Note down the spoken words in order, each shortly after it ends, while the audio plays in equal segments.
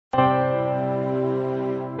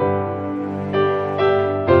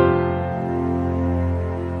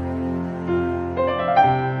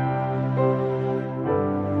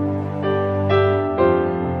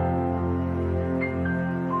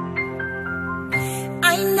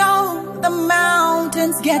I know the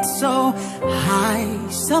mountains get so high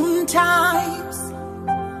sometimes.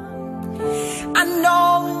 I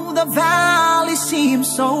know the valley seems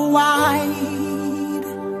so wide.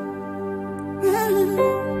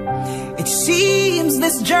 It seems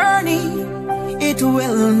this journey, it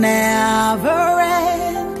will never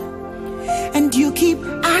end. And you keep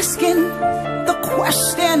asking the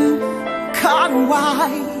question, God, why?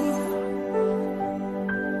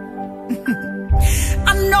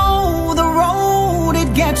 I know the road,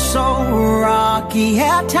 it gets so rocky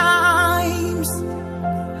at times.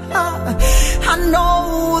 I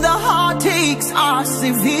know the heartaches are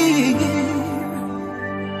severe.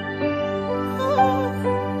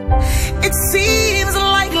 It seems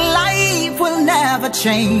like life will never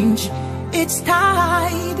change its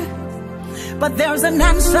tide, but there's an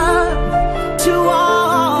answer to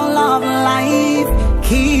all of life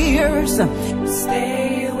cares.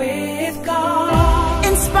 Stay with God.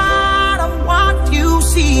 In spite of what you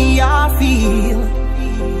see or feel,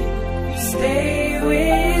 stay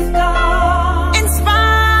with God. In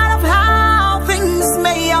spite of how things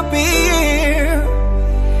may appear,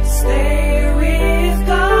 stay with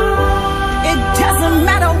God. it doesn't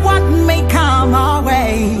matter what may come our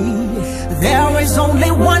way. There is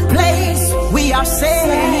only one place we are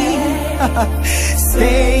safe.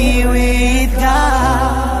 Stay with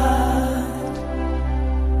God.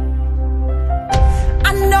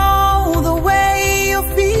 I know the way you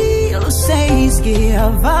feel says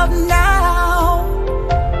give up now.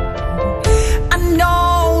 I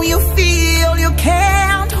know you feel you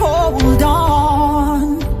can't hold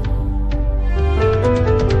on.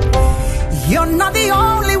 You're not the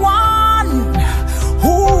only one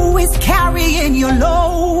who is carrying your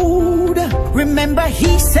load. Remember,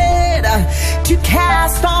 he said to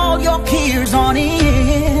cast all your cares on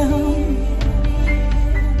him.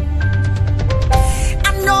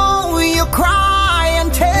 I know you cry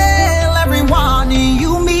and tell everyone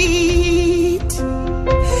you meet,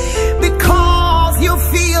 because you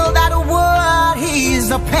feel that word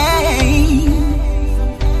is a pain.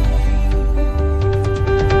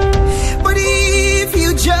 But if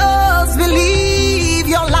you just believe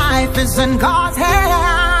your life is in God's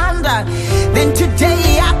hand, then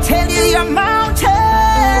today I tell you your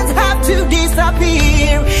mountains have to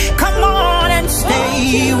disappear. Come on and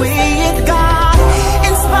stay with God.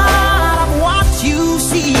 In spite of what you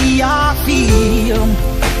see or feel,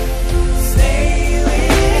 Stay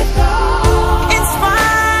with God. in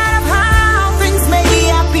spite of how things may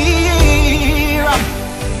appear,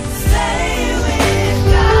 Stay with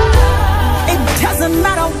God. it doesn't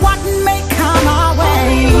matter what may come our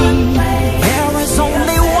way. There is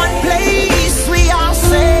only one place we are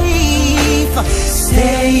safe.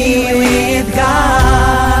 Stay with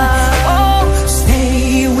God. Oh,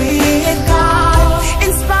 stay with God.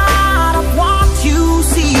 In spite of what you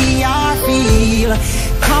see or feel,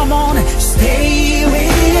 come on, stay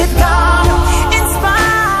with God. In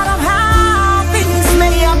spite of how things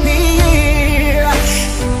may appear,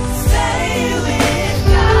 Stay with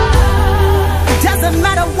God. it doesn't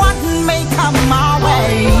matter what may come our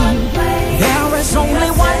way. There is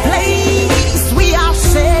only one place we are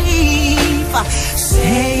safe.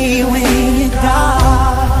 Stay with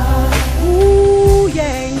God. Ooh,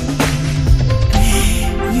 yeah.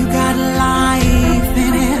 You got life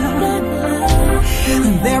in Him.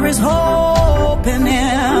 There is hope in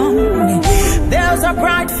Him. There's a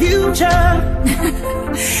bright future.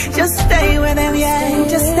 Just stay with Him, yeah.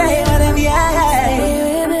 Just stay with Him,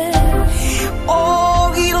 yeah.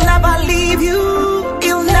 Oh, He'll never leave you.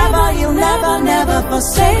 He'll never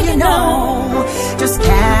forsake you, no. Just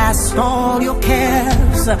cast all your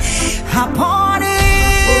cares upon Him.